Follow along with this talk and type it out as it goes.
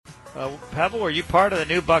Pebble, were you part of the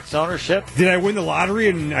new Bucks ownership? Did I win the lottery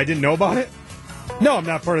and I didn't know about it? No, I'm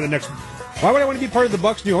not part of the next. Why would I want to be part of the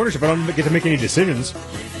Bucks' new ownership? I don't get to make any decisions.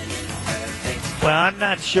 Well, I'm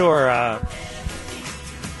not sure.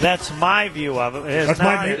 That's my view of it. That's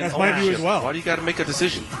my view as well. Why do you got to make a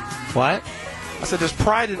decision? What? I said there's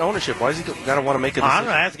pride in ownership. Why does he got to want to make a decision? I'm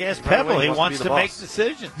going to ask Pebble. He wants to make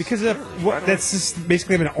decisions. Because that's just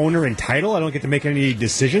basically an owner and title. I don't get to make any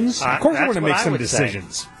decisions. Of course I want to make some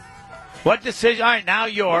decisions. What decision? All right, now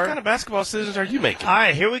what kind of basketball decisions are you making? All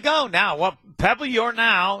right, here we go. Now, Pebble,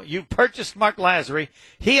 you purchased Mark Lazary.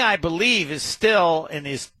 He, I believe, is still in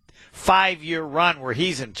his 5-year run where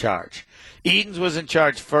he's in charge. Edens was in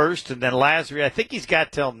charge first, and then Lazary. I think he's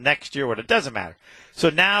got till next year. It doesn't matter.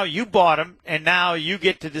 So now you bought him, and now you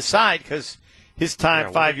get to decide because his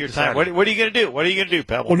time, 5-year time. What are you going to do? What are you going to do,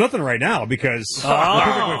 Pebble? Well, nothing right now because they're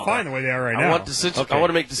perfectly fine the way they are right now. I want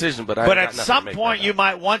to make decisions, but at some point you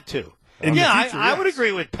might want to. I would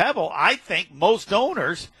agree with Pebble. I think most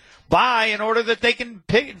owners buy in order that they can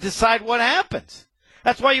decide what happens.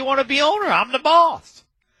 That's why you want to be owner. I'm the boss.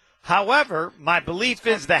 However, my belief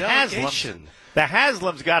is the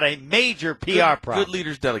Haslam's got a major PR problem. Good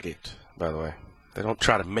leaders delegate, by the way. They don't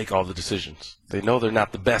try to make all the decisions. They know they're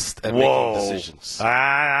not the best at making decisions. They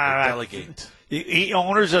delegate.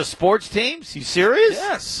 Owners of sports teams? You serious?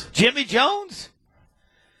 Yes. Jimmy Jones?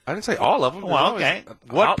 I didn't say all of them. Well, okay.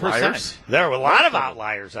 What percentage? There were a lot of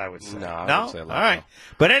outliers, I would say. No, I wouldn't say a lot. All right.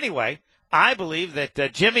 But anyway, I believe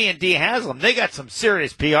that Jimmy and Dee Haslam, they got some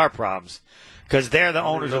serious PR problems because they're the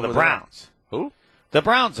owners of the Browns. Who? The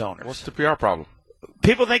Browns owners. What's the PR problem?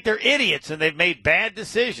 People think they're idiots and they've made bad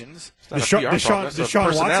decisions. Deshaun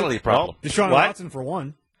personality problem. Deshaun Watson for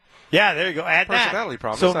one. Yeah, there you go. Add that. Personality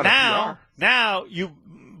problem. So now you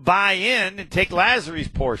buy in and take Lazary's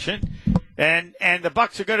portion, and the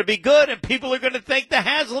Bucks are going to be good, and people are going to think the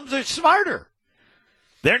Haslams are smarter.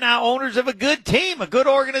 They're now owners of a good team, a good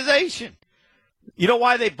organization. You know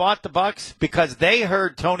why they bought the Bucks? Because they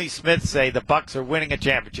heard Tony Smith say the Bucks are winning a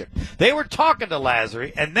championship. They were talking to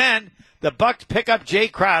Lazary, and then the Bucks pick up Jay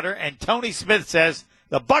Crowder, and Tony Smith says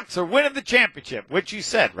the Bucks are winning the championship, which you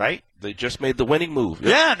said, right? They just made the winning move. Yep.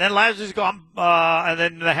 Yeah, and then Lazary's going, and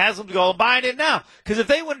then the Haslam's go, I'm buying it now. Because if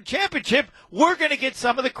they win a championship, we're going to get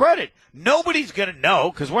some of the credit. Nobody's going to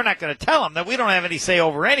know, because we're not going to tell them that we don't have any say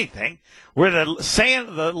over anything. We're the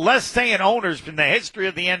less saying owners in the history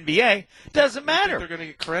of the NBA. Doesn't matter. They're going to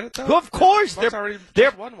get credit, though? Well, of course.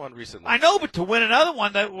 They've won one recently. I know, but to win another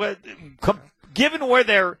one, given where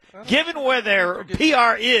their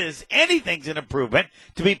PR is, anything's an improvement.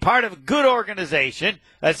 To be part of a good organization,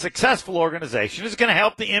 a successful organization, is going to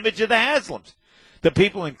help the image of the Haslams. The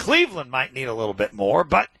people in Cleveland might need a little bit more,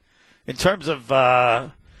 but in terms of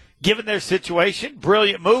given their situation,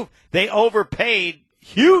 brilliant move. They overpaid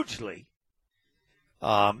hugely.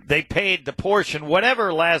 They paid the portion,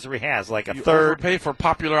 whatever Lazary has, like a third. Overpay for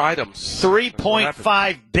popular items.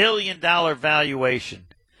 $3.5 billion valuation.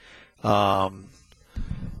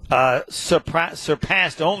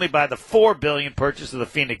 Surpassed only by the $4 billion purchase of the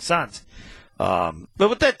Phoenix Suns. But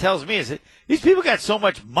what that tells me is that these people got so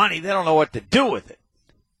much money they don't know what to do with it.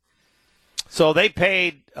 So they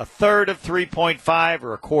paid a third of 3.5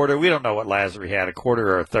 or a quarter. We don't know what Lazary had, a quarter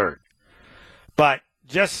or a third. But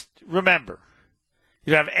just remember,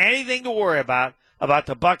 you don't have anything to worry about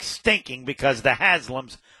the Bucks stinking because the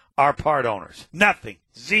Haslams are part owners. Nothing.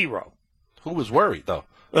 Zero. Who was worried, though?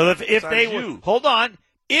 Well, if they would, hold on.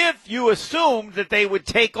 If you assumed that they would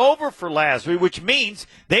take over for Lazary, which means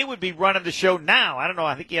they would be running the show now. I don't know.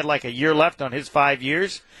 I think he had like a year left on his 5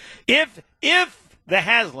 years. If the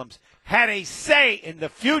Haslams had a say in the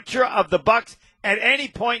future of the Bucks at any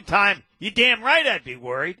point in time, you damn right I'd be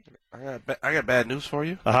worried. I got bad news for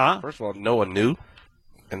you. Uh-huh. First of all, no one knew.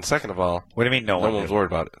 And second of all, what do you mean no one was worried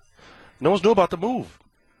about it? No one's knew about the move.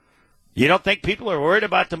 You don't think people are worried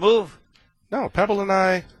about the move? No, Pebble and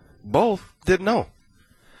I both didn't know.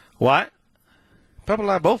 What? Pebble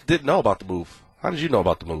and I both didn't know about the move. How did you know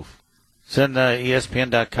about the move? It's in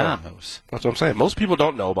ESPN.com. That's what I'm saying. Most people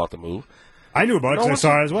don't know about the move. I knew about it because I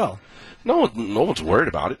saw it as well. No one's worried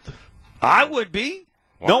about it. I would be.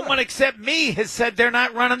 Why? No one except me has said they're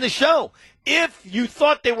not running the show. If you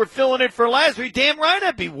thought they were filling it for Lazary, damn right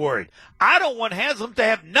I'd be worried. I don't want Haslam to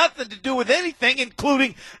have nothing to do with anything,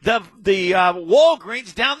 including the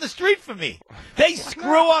Walgreens down the street from me. They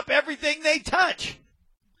screw up everything they touch.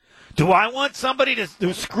 Do I want somebody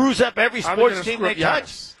who screws up every sports team they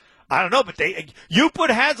touch? I don't know, but you put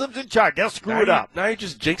Haslam's in charge, they'll screw it up. Now you're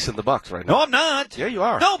just jinxing the Bucks right now. No, I'm not. Yeah, you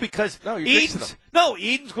are. No, because you're jinxing them. No,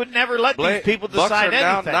 Edens would never let these people decide Bucks are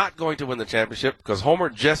anything. now not going to win the championship because Homer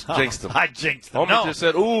just jinxed them. I jinxed them. Homer just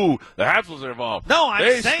said, "Ooh, the Haslam's are involved." No, I'm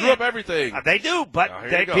they saying screw up everything. They do, but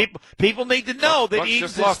people need to know that Bucks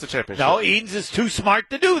Edens just lost the championship. No, Edens is too smart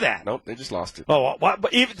to do that. Nope, they just lost it. Oh,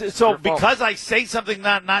 because I say something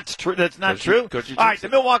that's not true. All right, the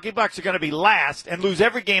Milwaukee Bucks are going to be last and lose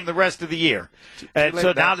every game the rest of the year. And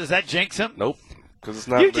so now does that jinx them? Nope. Because it's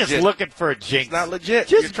not You're legit. just looking for a jinx. It's not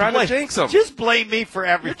legit. You're trying to jinx them. Just blame me for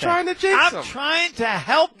everything. You're trying to jinx them. I'm trying to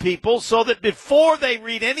help people so that before they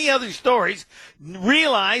read any other stories,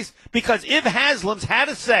 realize, because if Haslam's had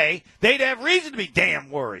a say, they'd have reason to be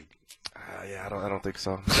damn worried. Yeah, I don't think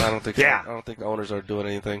so. I don't think so. I don't think the owners are doing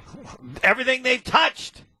anything. Everything they've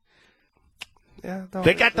touched. Yeah,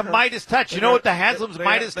 they got the Midas touch. You know what the Haslam's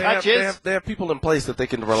Midas touch is? They have people in place that they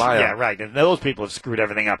can rely on. Yeah, right. And those people have screwed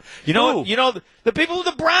everything up. You know the people of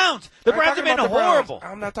the Browns. The Browns have been horrible.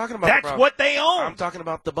 I'm not talking about the Browns. That's what they own. I'm talking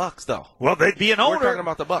about the Bucks, though. Well, they'd be an owner. We're talking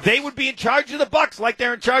about the Bucks. They would be in charge of the Bucks like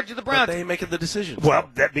they're in charge of the Browns. But they ain't making the decisions. Well,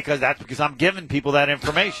 because I'm giving people that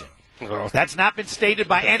information. That's not been stated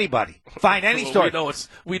by anybody. Find any story.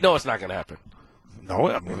 We know it's not going to happen. No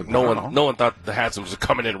one thought the Haslam's were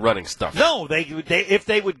coming in running stuff. No, if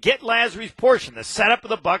they would get Lasry's portion, the setup of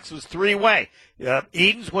the Bucks was three-way.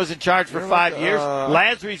 Edens was in charge for 5 years.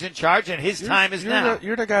 Lasry's in charge, and his time is now.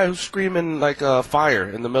 You're the guy who's screaming like fire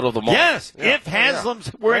in the middle of the mall. Yes, if Haslam's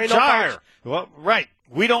were in charge. Well, right.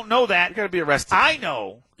 We don't know that. You're going to be arrested. I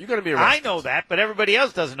know. You're going to be arrested. I know that, but everybody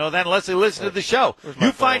else doesn't know that unless they listen to the show.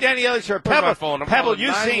 You find any other story. Pebble,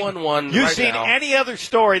 you've seen any other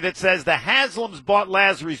story that says the Haslams bought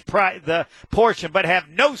Lasry's the portion but have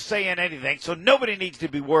no say in anything, so nobody needs to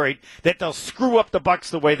be worried that they'll screw up the Bucks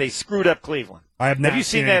the way they screwed up Cleveland. I have not you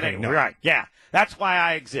seen that anything, anywhere? no. Right, yeah. That's why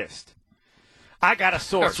I exist. I got a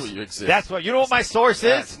source. That's what you exist. That's what. You know what my source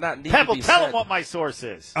is? Pebble, tell them what my source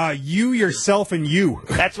is. You, yourself, and you.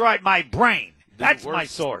 That's right, my brain. That's my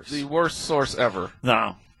source. The worst source ever.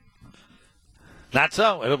 No. Not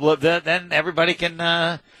so. Then everybody can.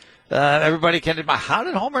 How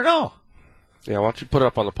did Homer know? Yeah, why don't you put it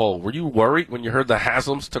up on the poll? Were you worried when you heard the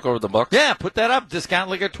Haslams took over the Bucks? Yeah, put that up. Discount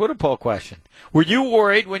Liquor Twitter poll question. Were you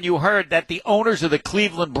worried when you heard that the owners of the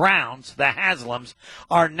Cleveland Browns, the Haslams,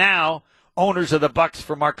 are now owners of the Bucks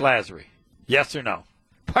for Mark Lasry? Yes or no?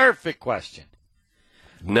 Perfect question.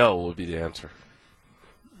 No would be the answer.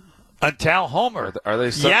 Until Homer. Are they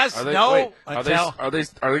going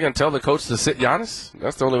to tell the coach to sit Giannis?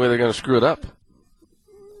 That's the only way they're going to screw it up.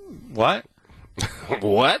 What?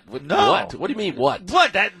 What? No. What? What do you mean, what?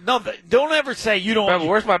 What? Don't ever say you don't. Remember,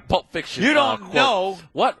 where's my Pulp Fiction? You don't know.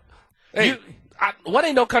 What? Hey, what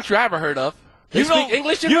ain't no country I ever heard of? They speak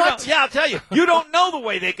English in what? Yeah, I'll tell you. You don't know the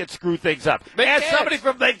way they could screw things up. Ask somebody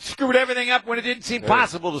they screwed everything up when it didn't seem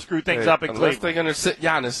possible to screw things up in Cleveland. Unless they're going to sit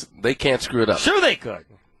Giannis, they can't screw it up. Sure they could.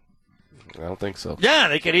 I don't think so. Yeah,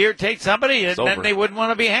 they could irritate somebody, and then they wouldn't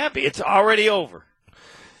want to be happy. It's already over.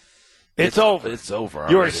 It's over. It's over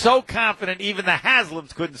already. You are so confident even the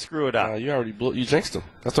Haslams couldn't screw it up. You already you jinxed them.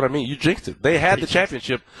 That's what I mean. You jinxed it. They had the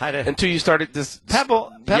championship until you started this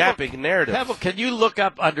yapping narrative. Pebble, can you look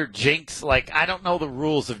up under jinx? Like, I don't know the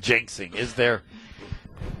rules of jinxing. Is there?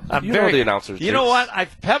 know the announcers. You know what?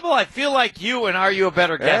 Pebble, I feel like you, and are you a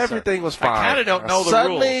better guesser? Everything was fine. I kind of don't know the rules.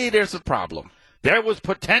 Suddenly, there's a problem. There was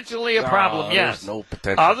potentially a problem, yes. There's no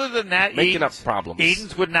potential. Other than that, making up problems.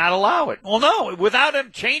 Edens would not allow it. Well, no, without him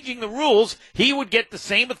changing the rules, he would get the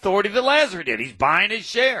same authority that Lasry did. He's buying his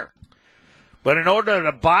share. But in order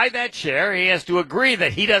to buy that share, he has to agree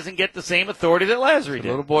that he doesn't get the same authority that Lasry did.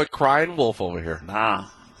 Little boy crying wolf over here. Nah.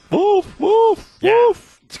 Woof, woof, yeah.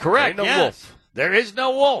 woof. It's correct, Ain't no wolf. There is no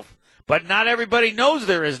wolf. But not everybody knows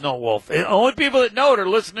there is no wolf. The only people that know it are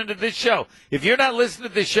listening to this show. If you're not listening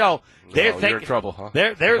to this show, they're thinking, you're in trouble, huh?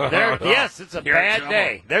 They're yes, it's a bad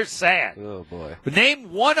day. They're sad. Oh, boy.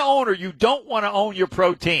 Name one owner you don't want to own your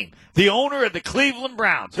pro team. The owner of the Cleveland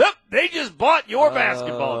Browns. Yep, they just bought your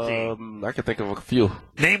basketball team. I can think of a few.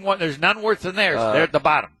 Name one. There's none worse than theirs. They're at the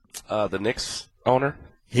bottom. The Knicks owner.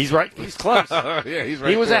 He's right. He's close. Yeah, he's right.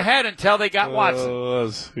 He was there. ahead until they got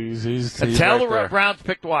Watson. He's until right the there. Browns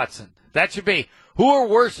picked Watson. That should be. Who are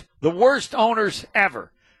worse? The worst owners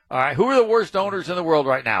ever. All right. Who are the worst owners in the world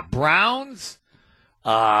right now? Browns,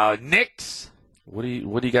 Knicks. What do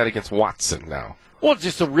you got against Watson now? Well,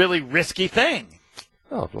 just a really risky thing.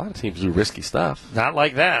 Oh, a lot of teams do risky stuff. Not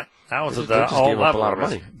like that. That was They at just the whole gave up level a lot of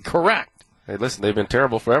money. Correct. Hey, listen, they've been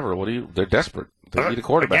terrible forever. They're desperate. They need a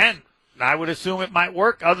quarterback. Again, I would assume it might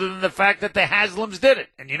work, other than the fact that the Haslams did it.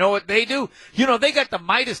 And you know what they do? They got the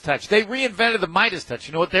Midas touch. They reinvented the Midas touch.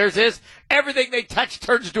 You know what theirs is? Everything they touch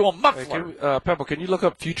turns into a muffler. Hey, Pebble, can you look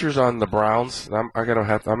up futures on the Browns? I'm gonna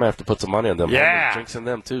have to put some money on them. Yeah, I'm jinxing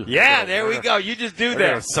them too. Yeah, there we go. You just do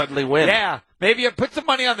that. Suddenly win. Yeah, maybe you put some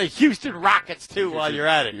money on the Houston Rockets too while you're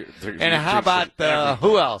at it. And how about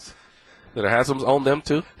who else? Do the Haslams own them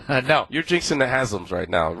too? No. You're jinxing the Haslams right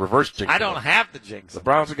now. Reverse jinxing. I don't have the jinx. The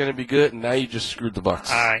Browns are going to be good, and now you just screwed the Bucs.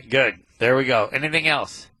 All right, good. There we go. Anything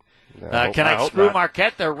else? No, can I screw not.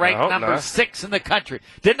 Marquette? They're ranked number 6 in the country.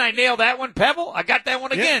 Didn't I nail that one, Pebble? I got that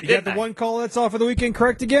one again, you didn't got I? the one call that's off for the weekend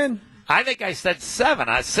correct again? I think I said 7.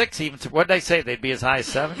 6 even. What did I say? They'd be as high as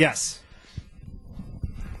 7? Yes.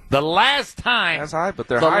 The last time. That's high, but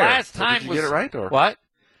they're the higher. The last time did you was. get it right? Or? What?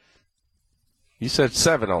 You said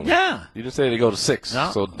 7 only. Yeah. You didn't say they go to 6. No.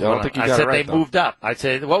 So I don't think you got it right. I said they though. moved up. I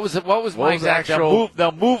said, what was my exact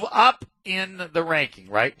They'll move up in the ranking,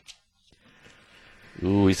 right?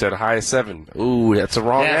 Ooh, he said high as 7. Ooh, that's a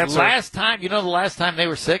wrong answer. Last time, the last time they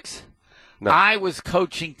were 6? No. I was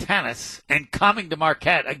coaching tennis and coming to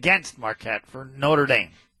Marquette against Marquette for Notre Dame.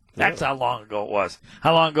 That's how long ago it was.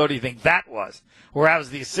 How long ago do you think that was? Where I was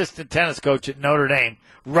the assistant tennis coach at Notre Dame,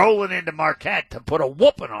 rolling into Marquette to put a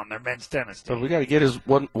whooping on their men's tennis team. So we got to get his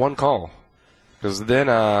one call. Because then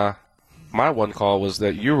my one call was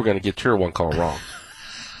that you were going to get your one call wrong.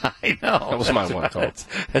 I know. That was my one call.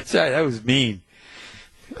 That's right. That was mean.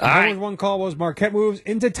 All right. One call was Marquette moves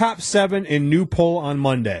into top 7 in new poll on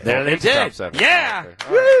Monday. There they did. Top 7. Yeah. Okay.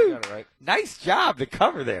 All right, you got it right. Nice job to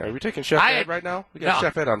cover there. Are we taking Chef Ed right now? We got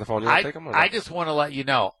Chef Ed on the phone. You want to take him? Or I just want to let you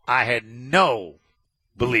know, I had no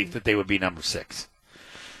belief that they would be number 6.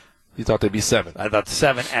 You thought they'd be 7. I thought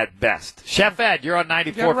 7 at best. Chef Ed, you're on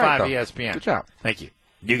 94.5 right, ESPN. Good job. Thank you.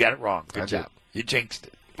 You got it wrong. Good I job. did. You jinxed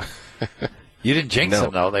it. You didn't jinx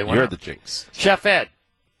them, though. They went You're up. the jinx. Chef Ed.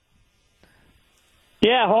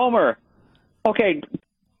 Yeah, Homer. Okay,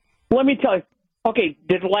 let me tell you. Okay,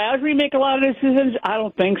 did Lasry make a lot of decisions? I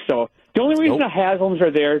don't think so. The only reason the Haslams are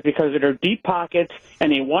there is because of their deep pockets,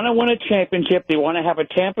 and they want to win a championship. They want to have a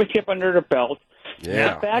championship under their belt.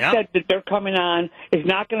 Yeah. The fact that they're coming on is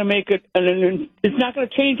not going to make it. It's not going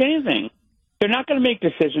to change anything. They're not going to make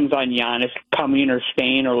decisions on Giannis coming or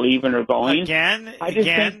staying or leaving or going. I just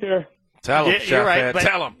think they're. Tell him, You're right.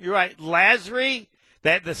 Tell him. You're right. Lasry.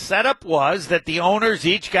 That the setup was that the owners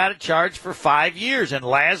each got a charge for 5 years, and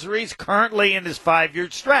Lasry's currently in his 5-year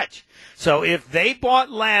stretch. So if they bought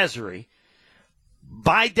Lasry,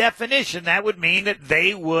 by definition, that would mean that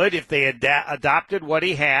they would, if they adopted what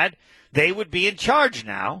he had, they would be in charge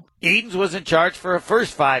now. Edens was in charge for the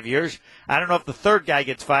first 5 years. I don't know if the third guy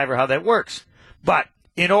gets 5 or how that works. But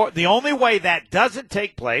the only way that doesn't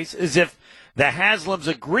take place is if the Haslams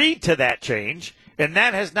agreed to that change. And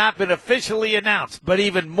that has not been officially announced. But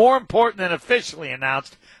even more important than officially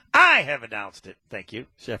announced, I have announced it. Thank you,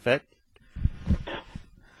 Chef Ed.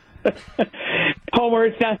 Homer,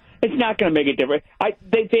 it's not going to make a difference.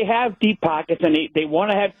 They have deep pockets, and they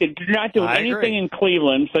want to have. They're not doing anything in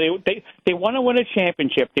Cleveland, so they want to win a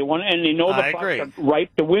championship. They they know the Bucs are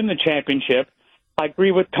right to win the championship. I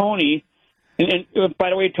agree with Tony. And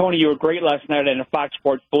by the way, Tony, you were great last night in the Fox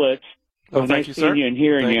Sports Blitz. Oh, thank you, sir. Nice seeing you and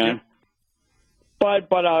hearing you. But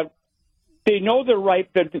they know they're right.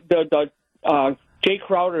 The Jay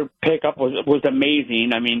Crowder pickup was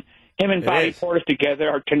amazing. I mean, him and Bobby Portis together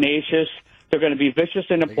are tenacious. They're going to be vicious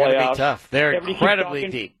in the playoffs. They're going to be tough. They're incredibly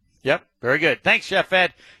deep. Yep, very good. Thanks, Chef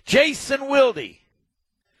Ed. Jason Wilde.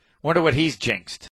 Wonder what he's jinxed.